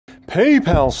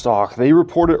PayPal stock, they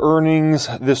reported earnings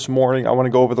this morning. I want to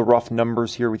go over the rough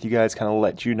numbers here with you guys, kind of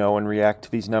let you know and react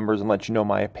to these numbers and let you know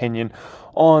my opinion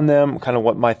on them, kind of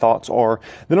what my thoughts are.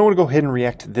 Then I want to go ahead and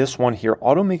react to this one here.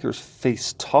 Automakers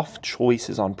face tough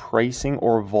choices on pricing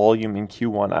or volume in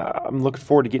Q1. I'm looking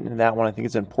forward to getting into that one. I think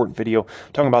it's an important video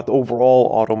talking about the overall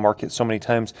auto market. So many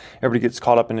times everybody gets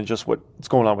caught up into just what's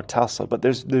going on with Tesla, but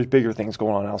there's bigger things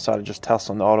going on outside of just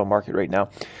Tesla in the auto market right now.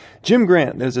 Jim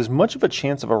Grant, there's as much of a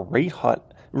chance of a rate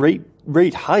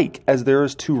hike as there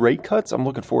is 2 rate cuts. I'm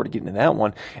looking forward to getting into that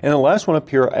one. And the last one up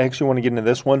here, I actually want to get into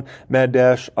this one. Mad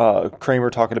Dash Kramer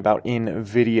talking about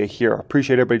NVIDIA here.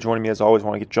 Appreciate everybody joining me. As always,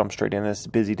 want to jump straight in. This is a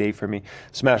busy day for me.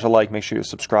 Smash a like. Make sure you're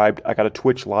subscribed. I got a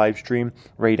Twitch live stream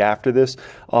right after this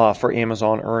for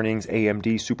Amazon earnings, AMD,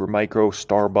 Supermicro,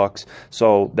 Starbucks.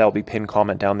 So that'll be pinned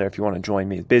comment down there if you want to join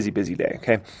me. Busy day,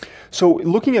 okay? So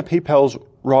looking at PayPal's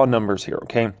raw numbers here,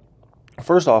 okay?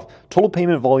 First off, total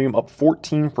payment volume up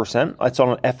 14%. That's on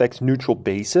an FX neutral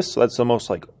basis. So that's the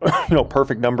most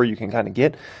perfect number you can kind of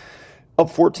get. Up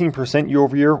 14% year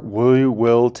over year. We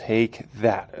will take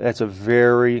that. That's a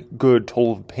very good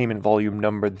total payment volume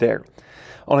number there.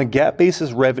 On a GAAP basis,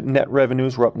 net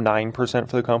revenues were up 9%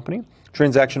 for the company.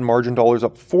 Transaction margin dollars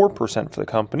up 4% for the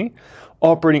company.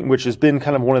 Operating, which has been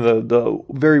kind of one of the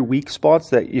very weak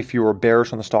spots that if you were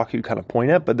bearish on the stock, you'd kind of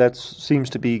point at, but that seems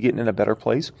to be getting in a better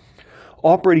place.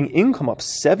 Operating income up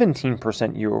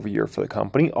 17% year over year for the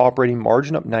company. Operating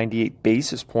margin up 98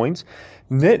 basis points.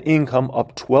 Net income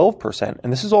up 12%.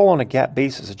 And this is all on a GAAP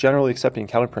basis, a generally accepted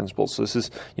accounting principles. So this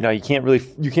is, you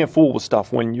can't fool with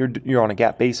stuff when you're on a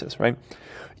GAAP basis, right?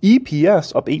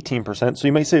 EPS up 18%. So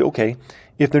you might say, okay,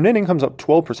 if their net income's up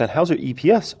 12%, how's their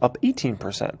EPS up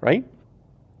 18%, right?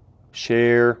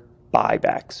 Share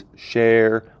buybacks.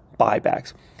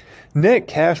 Net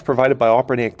cash provided by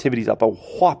operating activities up a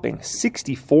whopping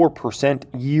 64%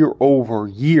 year over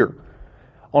year.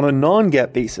 On a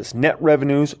non-GAAP basis, net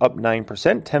revenues up 9%,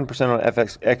 10% on an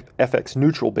FX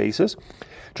neutral basis.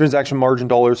 Transaction margin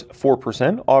dollars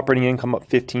 4%, operating income up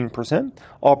 15%,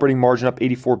 operating margin up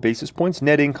 84 basis points,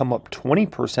 net income up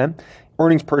 20%,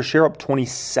 earnings per share up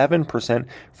 27%,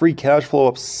 free cash flow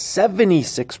up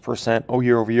 76%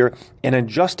 year over year, and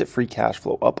adjusted free cash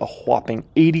flow up a whopping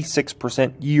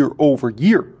 86% year over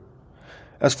year.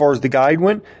 As far as the guide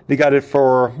went, they got it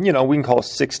for, we can call it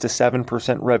 6 to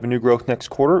 7% revenue growth next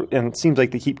quarter. And it seems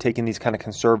like they keep taking these kind of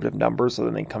conservative numbers so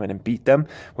then they come in and beat them,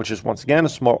 which is once again a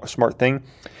smart thing.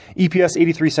 EPS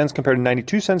 83 cents compared to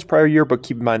 92 cents prior year, but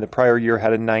keep in mind the prior year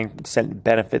had a 9-cent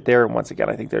benefit there. And once again,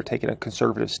 I think they're taking a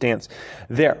conservative stance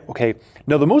there. Okay.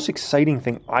 Now, the most exciting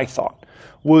thing I thought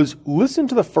was listen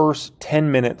to the first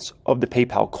 10 minutes of the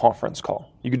PayPal conference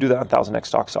call. You can do that on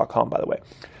 1000xstocks.com, by the way.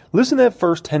 Listen to that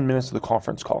first 10 minutes of the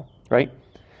conference call, right?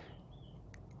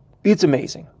 It's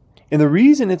amazing. And the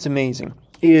reason it's amazing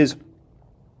is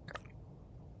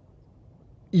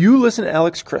you listen to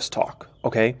Alex Chris talk,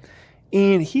 okay?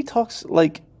 And he talks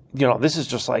like, this is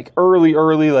just like early,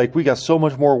 like we got so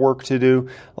much more work to do,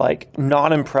 like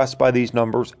not impressed by these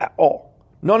numbers at all.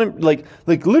 Like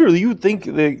literally you would think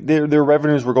their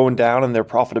revenues were going down and their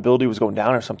profitability was going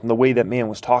down or something, the way that man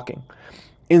was talking.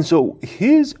 And so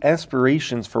his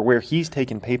aspirations for where he's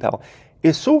taken PayPal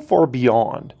is so far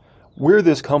beyond where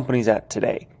this company's at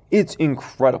today. It's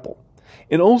incredible.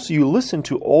 And also you listen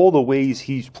to all the ways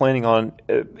he's planning on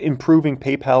improving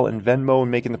PayPal and Venmo and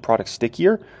making the product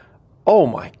stickier. Oh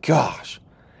my gosh.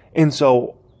 And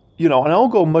so, and I'll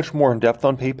go much more in depth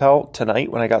on PayPal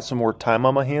tonight when I got some more time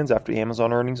on my hands after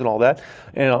Amazon earnings and all that.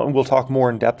 And we'll talk more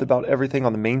in depth about everything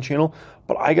on the main channel.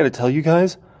 But I got to tell you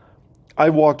guys, I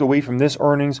walked away from this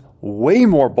earnings way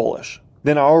more bullish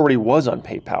than I already was on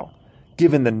PayPal.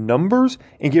 Given the numbers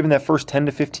and given that first 10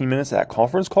 to 15 minutes of that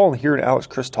conference call and hearing Alex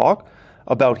Chris talk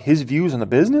about his views on the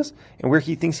business and where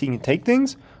he thinks he can take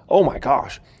things, oh my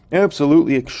gosh,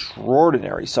 absolutely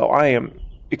extraordinary. So I am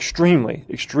extremely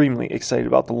excited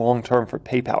about the long term for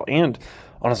PayPal. And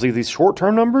honestly, these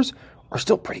short-term numbers are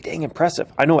still pretty dang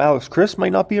impressive. I know Alex Chris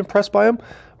might not be impressed by them,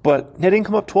 but net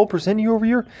income up 12% year over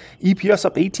year, EPS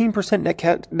up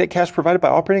 18%, net cash provided by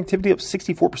operating activity up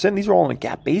 64%. These are all on a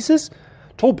GAAP basis.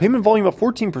 Total payment volume up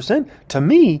 14%. To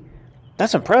me,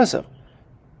 that's impressive.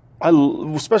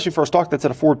 Especially for a stock that's at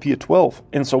a forward P of 12.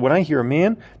 And so when I hear a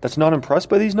man that's not impressed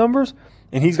by these numbers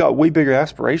and he's got way bigger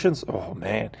aspirations, oh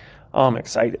man, I'm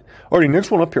excited. Alrighty, next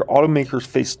one up here. Automakers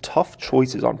face tough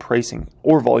choices on pricing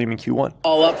or volume in Q1.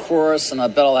 All up for us, and I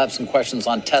bet I'll have some questions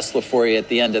on Tesla for you at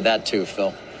the end of that too,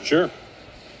 Phil. Sure.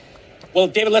 Well,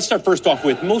 David, let's start first off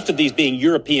with most of these being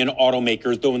European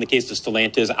automakers, though in the case of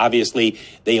Stellantis, obviously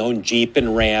they own Jeep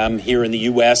and Ram here in the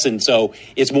U.S., and so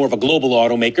it's more of a global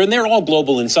automaker, and they're all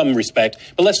global in some respect.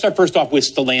 But let's start first off with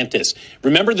Stellantis.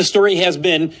 Remember, the story has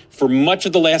been for much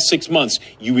of the last 6 months,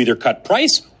 you either cut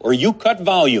price or you cut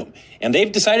volume. And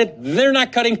they've decided they're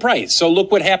not cutting price. So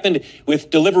look what happened with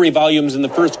delivery volumes in the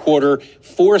first quarter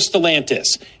for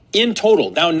Stellantis. In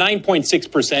total, down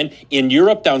 9.6%. In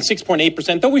Europe, down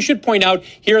 6.8%. Though we should point out,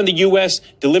 here in the U.S.,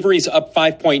 deliveries up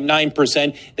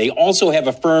 5.9%. They also have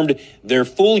affirmed their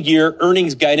full-year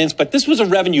earnings guidance, but this was a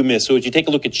revenue miss. So as you take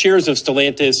a look at shares of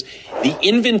Stellantis, the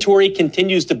inventory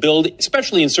continues to build,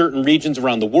 especially in certain regions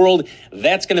around the world.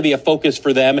 That's going to be a focus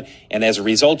for them. And as a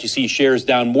result, you see shares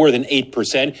down more than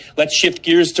 8%. Let's shift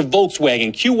gears to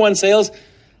Volkswagen. Q1 sales,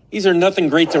 these are nothing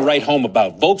great to write home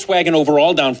about. Volkswagen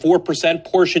overall down 4%,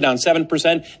 Porsche down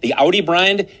 7%, the Audi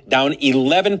brand down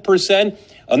 11%.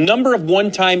 A number of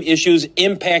one-time issues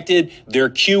impacted their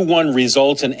Q1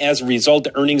 results, and as a result,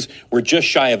 the earnings were just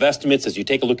shy of estimates. As you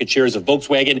take a look at shares of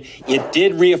Volkswagen, it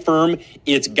did reaffirm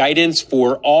its guidance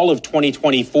for all of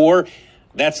 2024.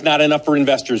 That's not enough for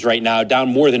investors right now,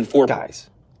 down more than 4%. Guys,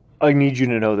 I need you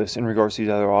to know this in regards to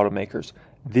these other automakers.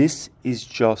 This is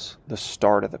just the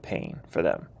start of the pain for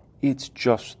them. It's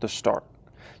just the start.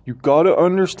 You got to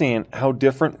understand how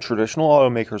different traditional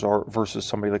automakers are versus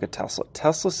somebody like a Tesla.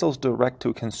 Tesla sells direct to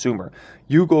a consumer.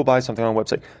 You go buy something on a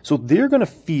website. So they're going to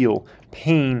feel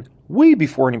pain way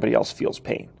before anybody else feels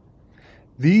pain.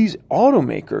 These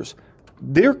automakers,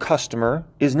 their customer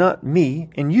is not me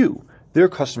and you. Their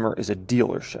customer is a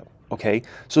dealership, okay?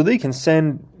 So they can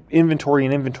send inventory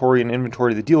to the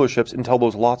dealerships until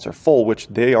those lots are full, which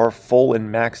they are full and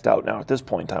maxed out now at this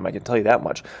point in time. I can tell you that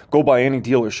much. Go by any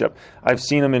dealership. I've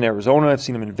seen them in Arizona. I've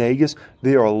seen them in Vegas.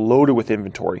 They are loaded with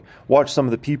inventory. Watch some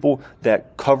of the people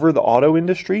that cover the auto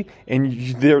industry, and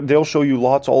they'll show you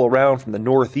lots all around from the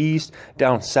Northeast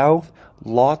down south.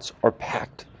 Lots are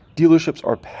packed. Dealerships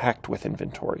are packed with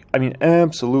inventory. I mean,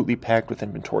 absolutely packed with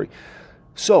inventory.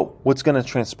 So what's going to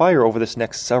transpire over this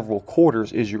next several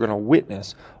quarters is you're going to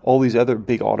witness all these other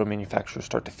big auto manufacturers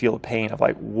start to feel the pain of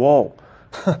like, whoa,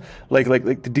 like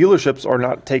the dealerships are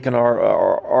not taking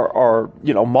our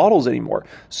models anymore.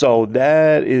 So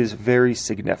that is very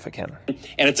significant.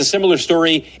 And it's a similar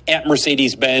story at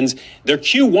Mercedes-Benz. Their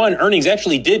Q1 earnings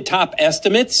actually did top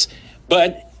estimates,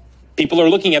 but people are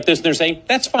looking at this and they're saying,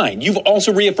 that's fine. You've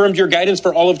also reaffirmed your guidance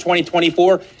for all of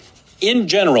 2024. In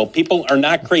general, people are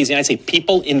not crazy. And I say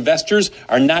people, investors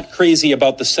are not crazy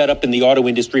about the setup in the auto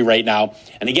industry right now.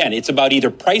 And again, it's about either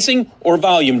pricing or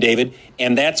volume, David.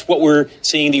 And that's what we're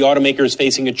seeing the automakers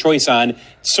facing a choice on,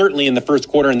 certainly in the first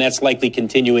quarter. And that's likely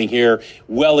continuing here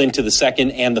well into the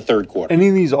second and the third quarter. Any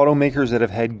of these automakers that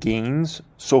have had gains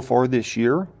so far this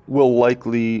year will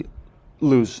likely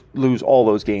lose all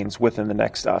those gains within the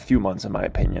next few months, in my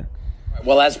opinion.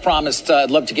 Well, as promised,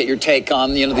 I'd love to get your take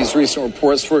on these recent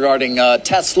reports regarding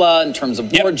Tesla in terms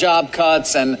of more job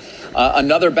cuts and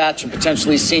another batch of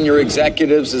potentially senior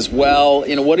executives as well.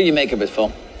 What do you make of it,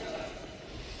 Phil?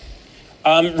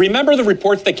 Remember the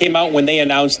reports that came out when they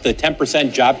announced the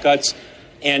 10% job cuts?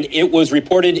 And it was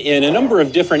reported in a number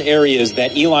of different areas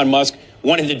that Elon Musk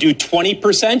wanted to do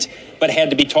 20%, but had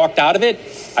to be talked out of it.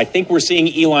 I think we're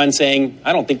seeing Elon saying,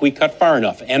 I don't think we cut far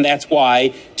enough. And that's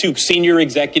why 2 senior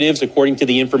executives, according to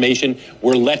the information,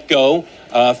 were let go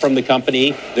from the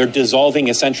company. They're dissolving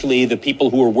essentially the people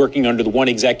who are working under the one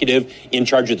executive in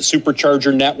charge of the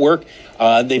supercharger network.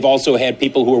 They've also had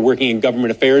people who are working in government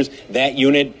affairs. That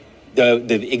unit,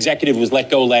 the executive was let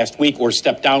go last week or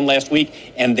stepped down last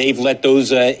week, and they've let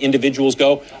those individuals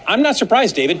go. I'm not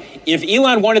surprised, David. If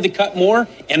Elon wanted to cut more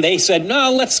and they said,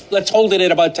 no, let's hold it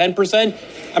at about 10%,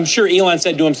 I'm sure Elon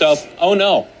said to himself, oh,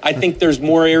 no, I think there's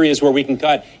more areas where we can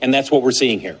cut, and that's what we're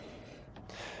seeing here.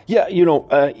 Yeah,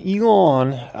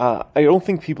 Elon, I don't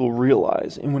think people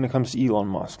realize, and when it comes to Elon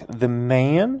Musk, the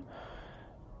man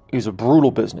is a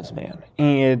brutal businessman.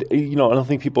 And, I don't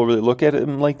think people really look at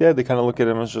him like that. They kind of look at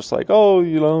him as just like, oh,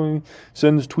 he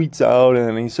sends tweets out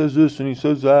and he says this and he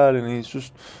says that and he's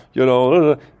just,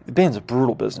 the man's a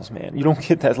brutal businessman. You don't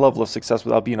get that level of success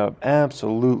without being an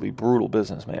absolutely brutal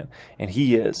businessman. And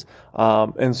he is.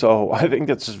 And so I think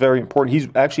that's just very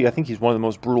important. I think he's one of the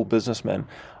most brutal businessmen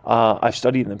I've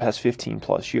studied in the past 15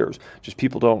 plus years. Just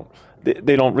people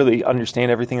they don't really understand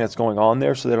everything that's going on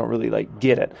there, so they don't really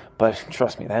get it. But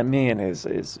trust me, that man he's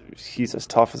as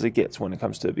tough as it gets when it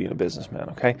comes to being a businessman,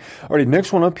 okay? All right,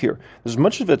 next one up here. There's as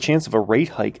much of a chance of a rate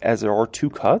hike as there are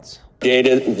 2 cuts.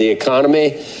 Data, the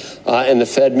economy, and the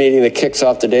Fed meeting that kicks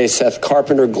off today. Seth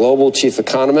Carpenter, Global Chief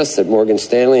Economist at Morgan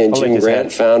Stanley, and Jim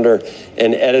Grant, founder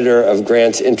and editor of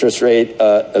Grant's Interest Rate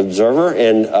Observer.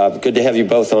 And good to have you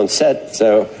both on set.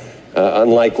 So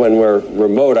unlike when we're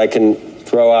remote, I can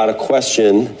throw out a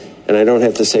question, and I don't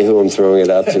have to say who I'm throwing it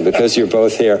out to because you're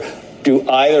both here. Do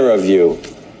either of you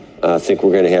think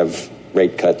we're going to have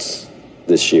rate cuts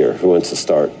this year? Who wants to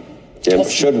start? Jim,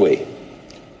 should we?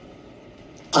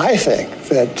 I think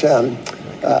that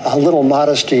a little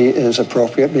modesty is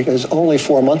appropriate because only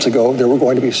 4 months ago there were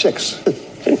going to be 6.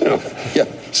 Yeah.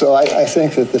 So I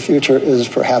think that the future is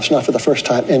perhaps not for the first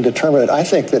time indeterminate. I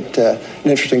think that an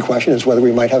interesting question is whether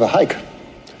we might have a hike.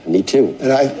 Me too.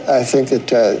 And I think that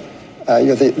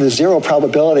the zero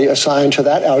probability assigned to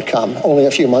that outcome only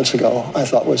a few months ago I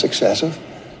thought was excessive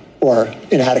or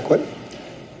inadequate.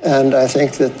 And I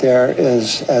think that there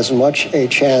is as much a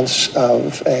chance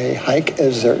of a hike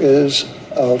as there is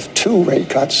of 2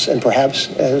 rate cuts, and perhaps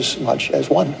as much as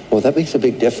 1. Well, that makes a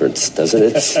big difference,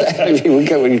 doesn't it? I mean,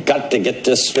 we've got to get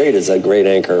this straight, as a great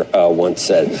anchor once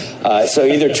said. So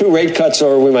either 2 rate cuts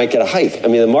or we might get a hike. I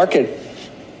mean, the market,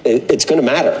 it's going to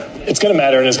matter. It's going to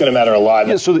matter, and it's going to matter a lot.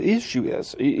 Yeah, so the issue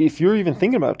is, if you're even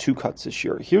thinking about 2 cuts this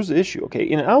year, here's the issue, okay?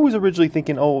 And I was originally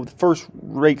thinking, the first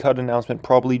rate cut announcement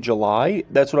probably July.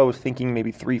 That's what I was thinking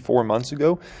maybe 3-4 months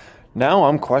ago. Now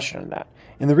I'm questioning that.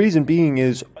 And the reason being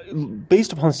is,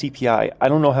 based upon CPI, I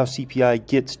don't know how CPI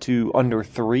gets to under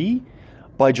 3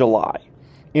 by July.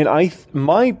 And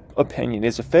my opinion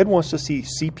is the Fed wants to see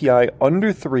CPI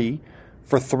under 3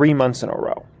 for 3 months in a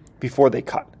row before they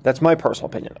cut. That's my personal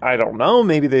opinion. I don't know.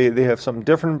 Maybe they have some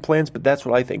different plans, but that's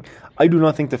what I think. I do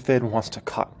not think the Fed wants to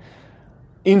cut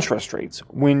interest rates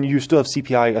when you still have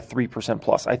CPI at 3%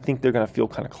 plus. I think they're going to feel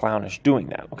kind of clownish doing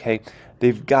that, okay?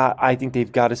 I think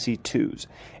they've got to see 2s.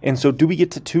 And so do we get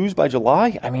to 2s by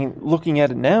July? I mean, looking at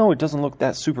it now, it doesn't look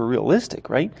that super realistic,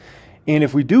 right? And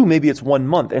if we do, maybe it's 1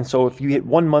 month. And so if you hit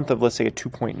 1 month of, let's say, a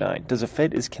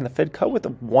 2.9, can the Fed cut with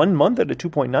 1 month at a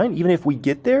 2.9, even if we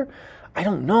get there? I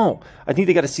don't know. I think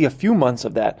they got to see a few months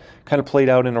of that kind of played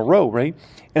out in a row, right?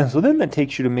 And so then that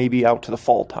takes you to maybe out to the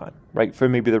fall time, right? For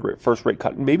maybe the first rate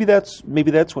cut. Maybe that's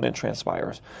when it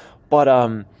transpires.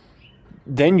 But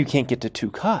then you can't get to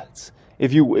 2 cuts.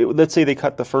 Let's say they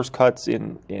cut the first cuts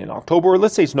in October, or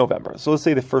let's say it's November. So let's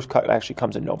say the first cut actually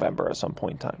comes in November at some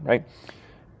point in time, right?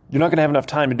 You're not going to have enough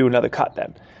time to do another cut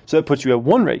then. So that puts you at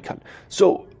 1 rate cut.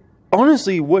 So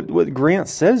honestly, what Grant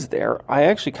says there, I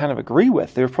actually kind of agree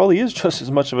with. There probably is just as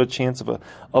much of a chance of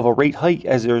a rate hike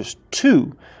as there's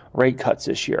 2 rate cuts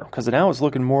this year, because now it's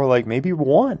looking more like maybe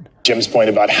 1. Jim's point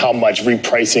about how much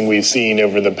repricing we've seen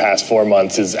over the past 4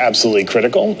 months is absolutely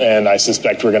critical, and I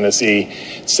suspect we're going to see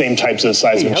same types of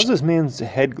seismic. Hey, how's this man's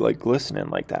head glistening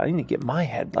like that? I need to get my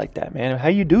head like that, man. How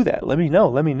you do that? Let me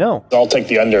know. I'll take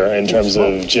the under in terms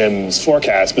of Jim's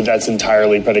forecast, but that's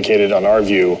entirely predicated on our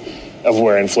view of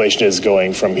where inflation is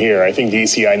going from here. I think the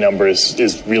ECI number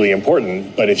is really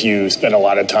important, but if you spend a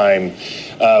lot of time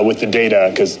with the data,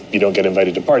 because you don't get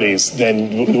invited to parties,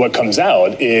 then what comes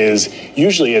out is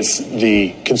usually it's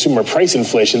the consumer price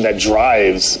inflation that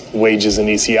drives wages and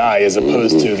ECI as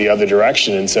opposed to the other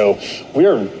direction. And so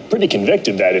we're pretty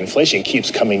convicted that inflation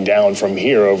keeps coming down from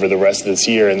here over the rest of this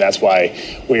year, and that's why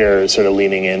we're sort of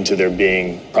leaning into there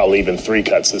being probably even 3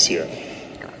 cuts this year.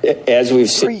 As we've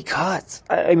seen, 3 cuts.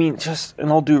 I mean, just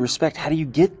in all due respect, how do you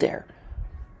get there?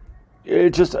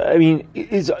 It just, I mean,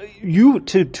 is you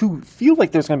to feel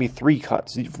like there's going to be 3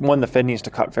 cuts. 1, the Fed needs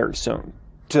to cut very soon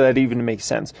to that even to make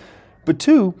sense. But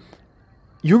 2,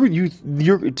 you're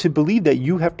to believe that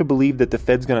you have to believe that the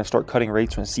Fed's going to start cutting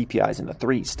rates when CPI is in the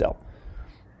 3s still.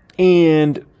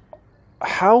 And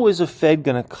how is a Fed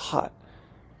going to cut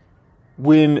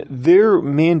when their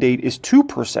mandate is 2%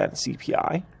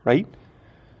 CPI, right?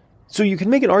 So you can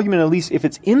make an argument at least if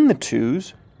it's in the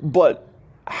 2s, but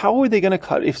how are they going to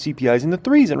cut if CPI is in the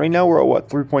 3s? And right now we're at what,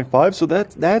 3.5? So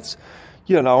that's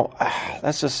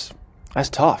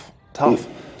tough.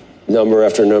 Number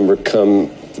after number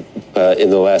come in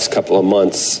the last couple of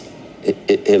months.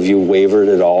 Have you wavered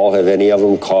at all? Have any of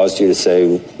them caused you to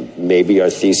say maybe our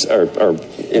thesis, or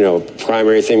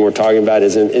primary thing we're talking about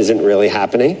isn't really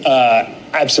happening?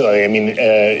 Absolutely. I mean,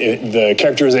 the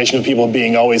characterization of people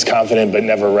being always confident but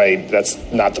never right, that's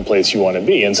not the place you want to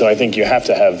be. And so I think you have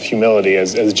to have humility,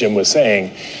 as Jim was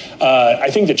saying. I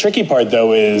think the tricky part,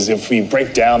 though, is if we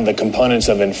break down the components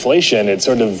of inflation, it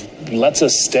sort of lets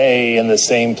us stay in the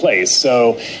same place.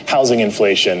 So housing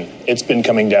inflation, it's been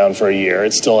coming down for a year.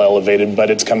 It's still elevated, but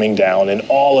it's coming down. And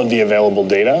all of the available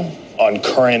data on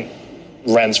current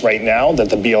rents right now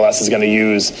that the BLS is going to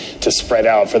use to spread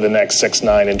out for the next 6,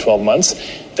 9, and 12 months,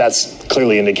 that's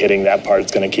clearly indicating that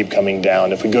part's going to keep coming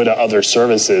down. If we go to other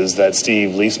services that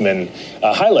Steve Leisman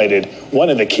highlighted, one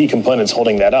of the key components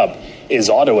holding that up is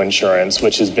auto insurance,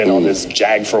 which has been on this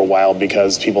jag for a while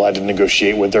because people had to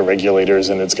negotiate with their regulators,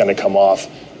 and it's going to come off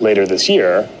later this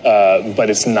year, but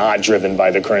it's not driven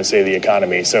by the current state of the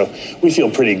economy. So we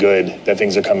feel pretty good that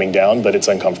things are coming down, but it's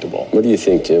uncomfortable. What do you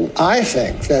think, Jim? I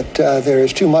think that there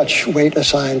is too much weight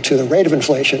assigned to the rate of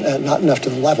inflation and not enough to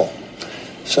the level.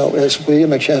 So as William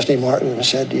McChesney Martin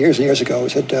said years and years ago, he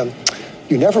said,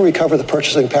 you never recover the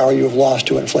purchasing power you have lost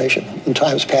to inflation. In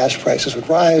times past, prices would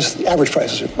rise, the average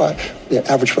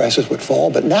prices would fall,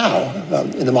 but now,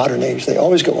 in the modern age, they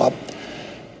always go up.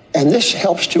 And this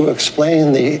helps to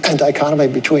explain the dichotomy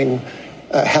between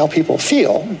how people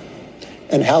feel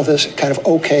and how this kind of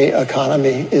okay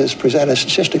economy is presented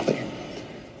statistically.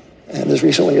 And as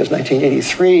recently as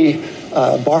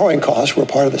 1983, borrowing costs were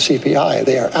part of the CPI.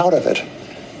 They are out of it.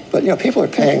 But, people are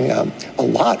paying a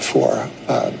lot for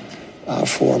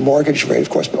mortgage rate, of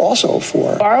course, but also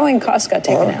for... Borrowing costs got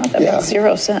taken out. That makes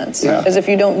 0 sense. Yeah. As if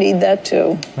you don't need that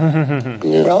too.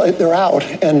 Well, they're out.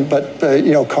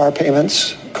 But car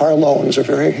payments, car loans are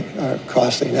very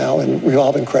costly now, and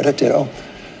revolving credit ditto.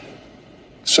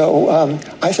 So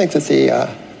I think that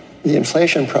the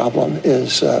inflation problem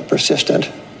is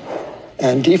persistent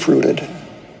and deep-rooted,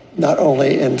 not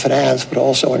only in finance, but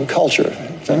also in culture.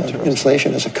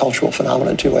 Inflation is a cultural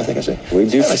phenomenon, too. I think it's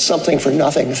a something for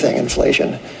nothing thing,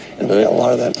 inflation. And we got a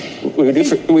lot of that.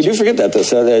 We do forget that, though.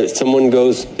 So that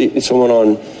someone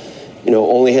on,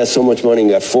 only has so much money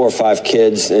and got 4 or 5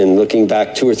 kids, and looking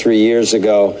back 2 or 3 years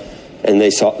ago, and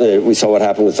we saw what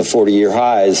happened with the 40-year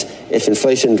highs. If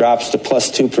inflation drops to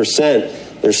plus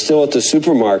 2%, they're still at the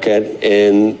supermarket,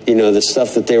 and, the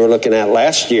stuff that they were looking at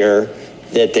last year,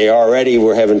 that they already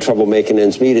were having trouble making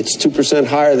ends meet, it's 2%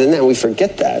 higher than that. We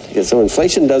forget that. So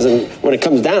inflation when it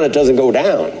comes down, it doesn't go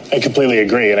down. I completely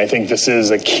agree, and I think this is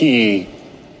a key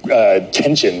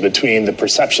tension between the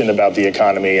perception about the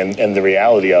economy and the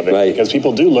reality of it. Right. Because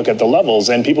people do look at the levels,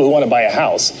 and people who want to buy a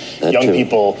house, young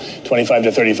people, 25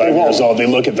 to 35 years old, they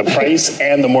look at the price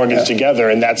and the mortgage together,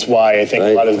 and that's why I think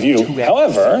a lot of you.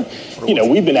 However,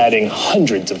 we've been adding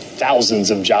hundreds of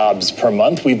thousands of jobs per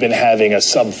month. We've been having a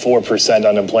sub 4%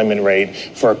 unemployment rate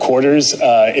for quarters.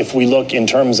 If we look in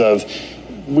terms of,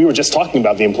 we were just talking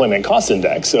about the employment cost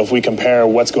index. So if we compare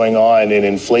what's going on in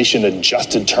inflation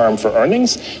adjusted term for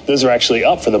earnings, those are actually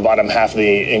up for the bottom half of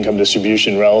the income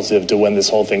distribution relative to when this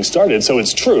whole thing started. So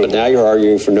it's true. But now you're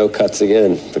arguing for no cuts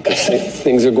again because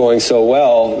things are going so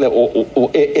well that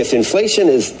if inflation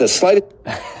is the slightest...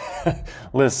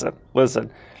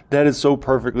 Listen. That is so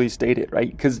perfectly stated, right?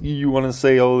 Because you want to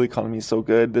say, the economy is so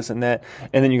good, this and that,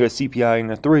 and then you got CPI in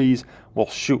the 3s. Well,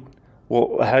 shoot.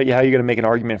 Well, how are you going to make an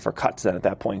argument for cuts then at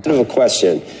that point in time? I have a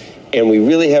question, and we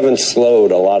really haven't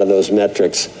slowed a lot of those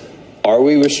metrics. Are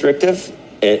we restrictive,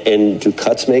 and do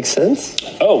cuts make sense?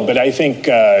 Oh, but I think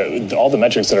all the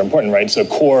metrics that are important, right? So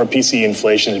core PCE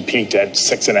inflation had peaked at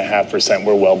 6.5%.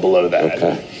 We're well below that.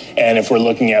 Okay. And if we're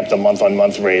looking at the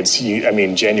month-on-month rates,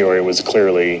 January was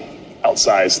clearly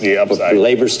outsized the upside.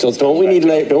 Labor still, don't we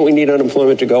need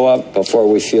unemployment to go up before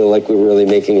we feel like we're really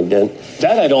making a dent?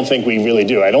 That I don't think we really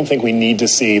do. I don't think we need to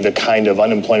see the kind of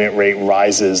unemployment rate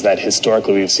rises that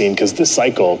historically we've seen, because this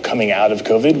cycle coming out of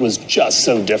COVID was just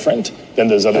so different than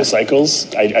those other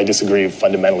cycles. I disagree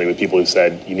fundamentally with people who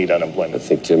said you need unemployment. I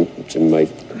think Jim might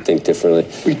think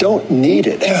differently. We don't need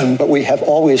it, but we have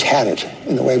always had it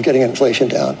in the way of getting inflation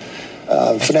down.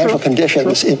 Financial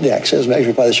conditions index, as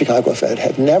measured by the Chicago Fed,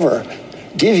 have never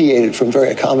deviated from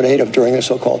very accommodative during the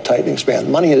so-called tightening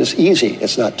span. Money is easy,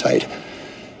 it's not tight.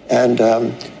 And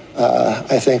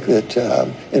I think that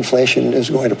inflation is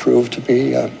going to prove to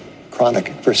be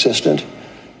chronic, persistent,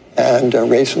 and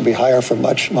rates will be higher for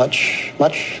much, much,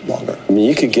 much longer. I mean,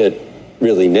 you could get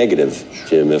really negative,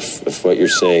 Jim, if what you're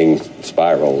saying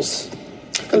spirals.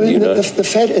 The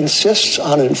Fed insists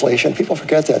on inflation. People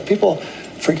forget that. People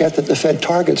forget that the Fed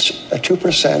targets a 2%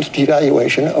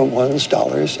 devaluation of one's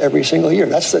dollars every single year.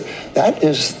 That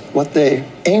is what they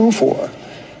aim for,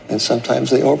 and sometimes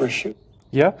they overshoot.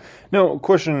 Yeah. No,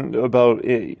 question about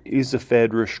is the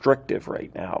Fed restrictive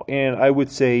right now? And I would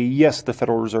say, yes, the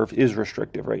Federal Reserve is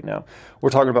restrictive right now. We're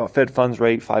talking about Fed funds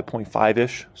rate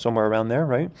 5.5-ish, somewhere around there,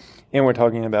 right? And we're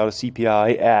talking about a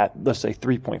CPI at, let's say,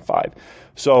 3.5.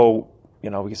 So, we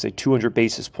can say 200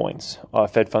 basis points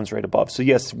Fed funds rate above. So,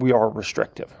 yes, we are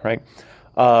restrictive, right?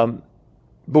 But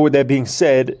with that being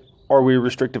said, are we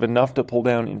restrictive enough to pull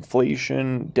down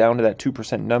inflation down to that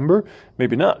 2% number?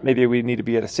 Maybe not. Maybe we need to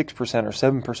be at a 6% or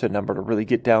 7% number to really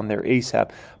get down there ASAP.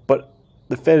 But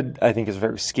the Fed, I think, is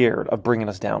very scared of bringing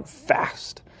us down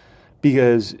fast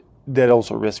because that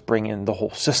also risks bringing the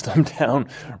whole system down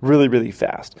really, really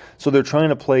fast. So they're trying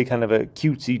to play kind of a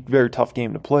cutesy, very tough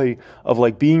game to play of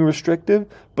like being restrictive,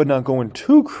 but not going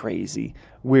too crazy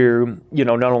where, you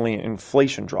know, not only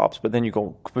inflation drops, but then you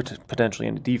go potentially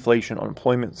into deflation,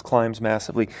 unemployment climbs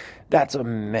massively. That's a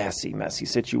messy, messy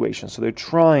situation. So they're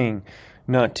trying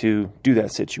not to do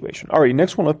that situation. All right,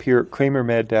 next one up here, Kramer,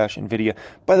 Med Dash, NVIDIA.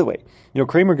 By the way, you know,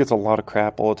 Kramer gets a lot of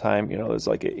crap all the time. You know, there's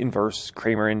like an inverse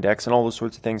Kramer index and all those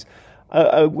sorts of things.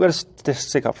 I've got to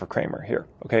stick up for Kramer here,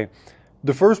 okay?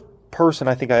 The first person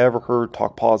I think I ever heard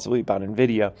talk positively about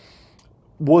NVIDIA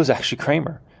was actually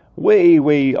Kramer. Way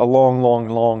a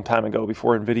long time ago,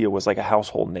 before NVIDIA was like a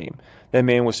household name. That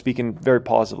man was speaking very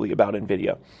positively about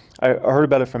NVIDIA. I heard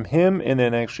about it from him and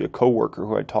then actually a coworker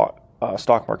who I taught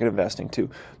stock market investing to.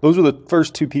 Those were the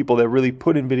first two people that really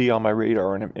put NVIDIA on my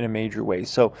radar in a major way.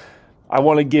 So I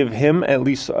want to give him at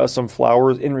least some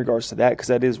flowers in regards to that, because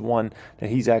that is one that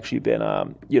he's actually been,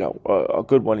 a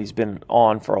good one he's been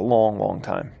on for a long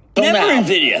time. Remember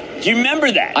NVIDIA? Do you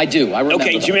remember that? I do. I remember.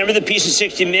 Okay, do you remember the piece of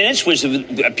 60 Minutes, which was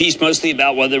a piece mostly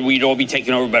about whether we'd all be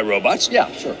taken over by robots?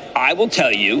 Yeah, sure. I will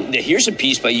tell you that here's a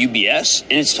piece by UBS,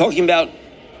 and it's talking about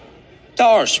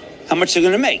dollars, how much they're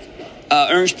going to make.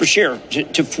 Earnings per share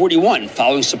to 41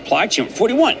 following supply chain.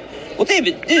 41. Well,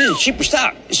 David, this is cheaper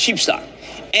stock. It's cheap stock.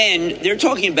 And they're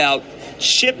talking about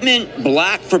shipment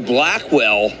for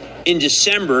Blackwell in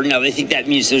December. Now, they think that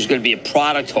means there's going to be a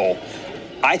product hole.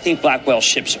 I think Blackwell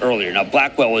ships earlier. Now,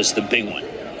 Blackwell is the big one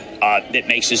that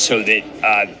makes it so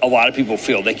that a lot of people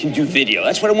feel they can do video.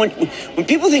 That's what I want. When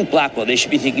people think Blackwell, they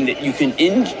should be thinking that you can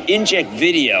inject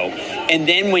video, and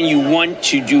then when you want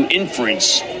to do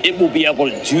inference, it will be able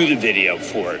to do the video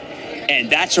for it.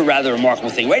 And that's a rather remarkable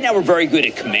thing. Right now, we're very good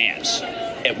at commands,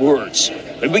 at words.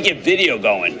 But if we get video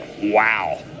going,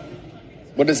 wow.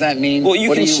 What does that mean? Well,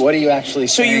 what are you actually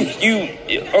saying?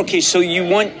 So you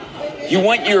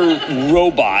want your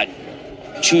robot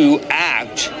to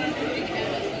act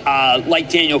like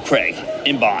Daniel Craig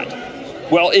in Bond.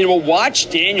 Well, it will watch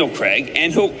Daniel Craig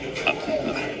and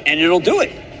it'll do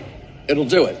it. It'll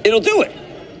do it. It'll do it.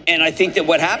 And I think that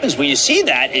what happens when you see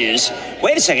that is,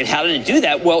 wait a second, how did it do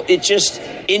that? Well, it just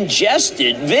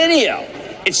ingested video.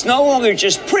 It's no longer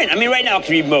just print. I mean, right now it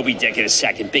can be Moby Dick in a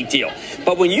second, big deal.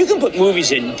 But when you can put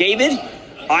movies in, David,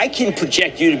 I can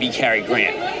project you to be Cary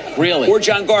Grant. Really? Or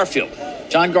John Garfield.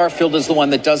 John Garfield is the one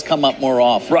that does come up more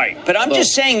often. Right. But I'm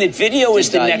just saying that video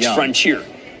is the next frontier.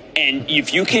 And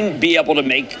if you can be able to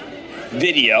make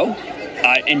video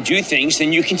and do things,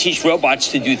 then you can teach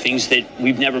robots to do things that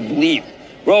we've never believed.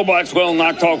 Robots will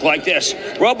not talk like this.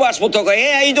 Robots will talk like,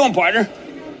 hey, how you doing, partner?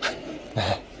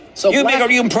 So you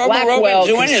can program a robot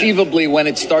to do anything. Conceivably, when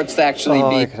it starts to actually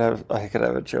be... I could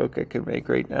have a joke I could make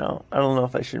right now. I don't know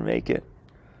if I should make it.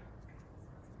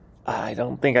 I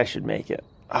don't think I should make it.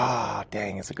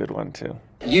 Dang, it's a good one, too.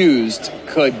 Used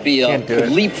could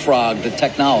leapfrog the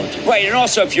technology. Right, and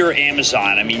also if you're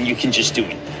Amazon, I mean, you can just do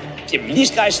it.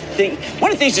 These guys think,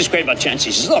 one of the things that's great about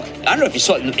Jensen, he says, look, I don't know if you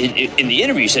saw it in the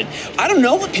interview, he said, I don't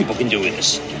know what people can do with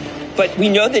this, but we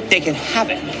know that they can have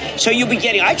it. So you'll be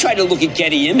getting, I tried to look at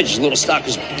Getty Images, little stock,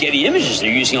 because Getty Images,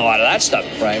 they're using a lot of that stuff.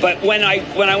 Right. But when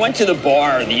I went to the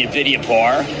bar, the NVIDIA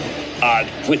bar,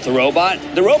 with the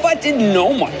robot didn't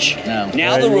know much. No.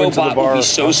 Now the robot will be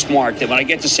so smart that when I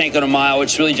get to Cinco de Mayo,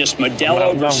 it's really just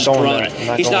Modelo versus Corona.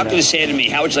 He's not going to say to me,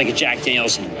 how would you like a Jack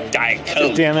Daniels and Diet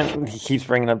Coke? Damn it, he keeps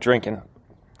bringing up drinking.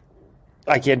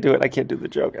 I can't do it. I can't do the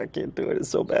joke. I can't do it. It's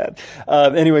so bad.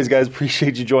 Anyways, guys,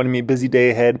 appreciate you joining me. Busy day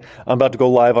ahead. I'm about to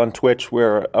go live on Twitch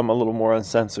where I'm a little more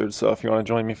uncensored. So if you want to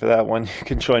join me for that one, you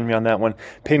can join me on that one.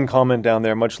 Pin comment down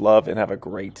there. Much love and have a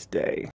great day.